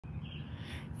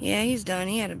Yeah, he's done.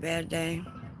 He had a bad day.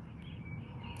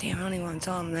 Damn, I don't even want to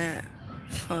tell him that.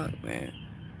 Fuck, man.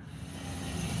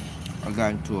 I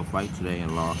got into a fight today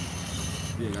and lost.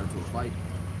 Yeah, got into a fight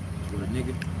with a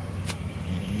nigga.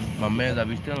 My mans I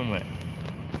be stealing with.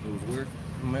 It was weird.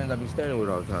 My mans I be standing with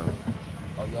all the time.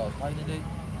 Oh, y'all was fighting today?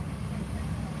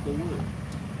 For what?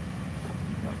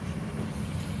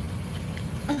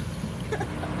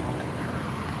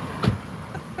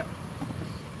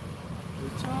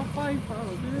 What y'all fight for,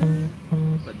 man?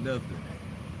 For nothing.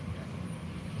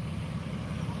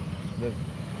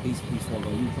 He swung on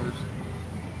you first.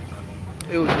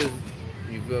 It was just,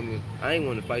 you feel me? I ain't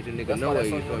want to fight the nigga no way,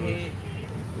 you feel me?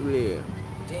 Yeah.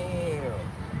 Damn.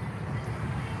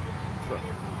 So, it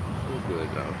was good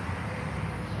though.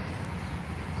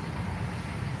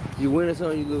 You win or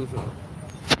something, you lose something.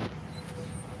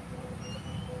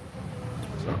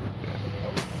 So,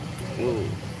 whoa.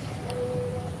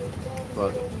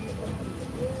 Fuck it.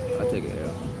 I take it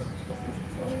out.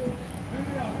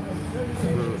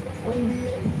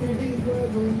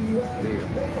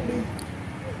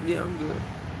 Yeah, I'm good.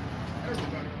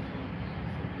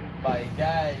 My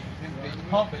guy, this bitch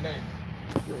pumping, ain't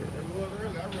Yeah.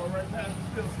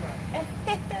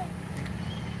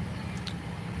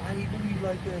 Why he do you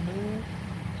like that, man?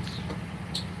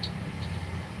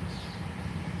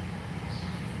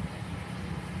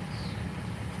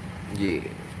 Yeah.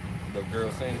 The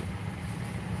girl seen it.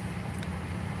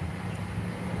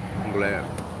 I'm glad.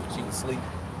 She was asleep.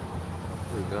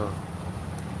 We're gone.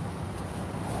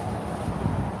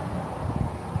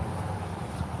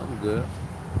 I'm good.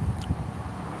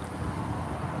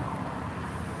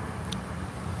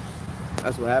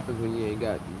 That's what happens when you ain't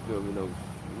got, you feel me, no, you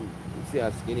see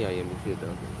how skinny I am and shit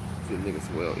though. Shit, nigga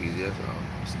swell easy, that's all.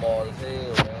 Small as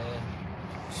hell, man.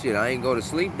 Shit, I ain't go to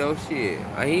sleep though, shit.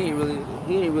 He ain't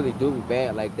really do me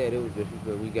bad like that. It was just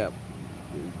because we got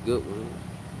good with it.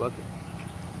 Fuck it.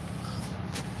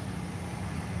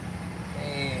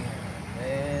 Damn,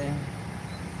 man.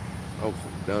 Oh,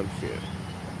 some dumb shit.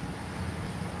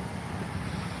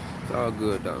 It's all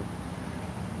good though.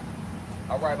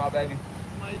 All right, my baby.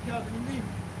 Why you talking to me?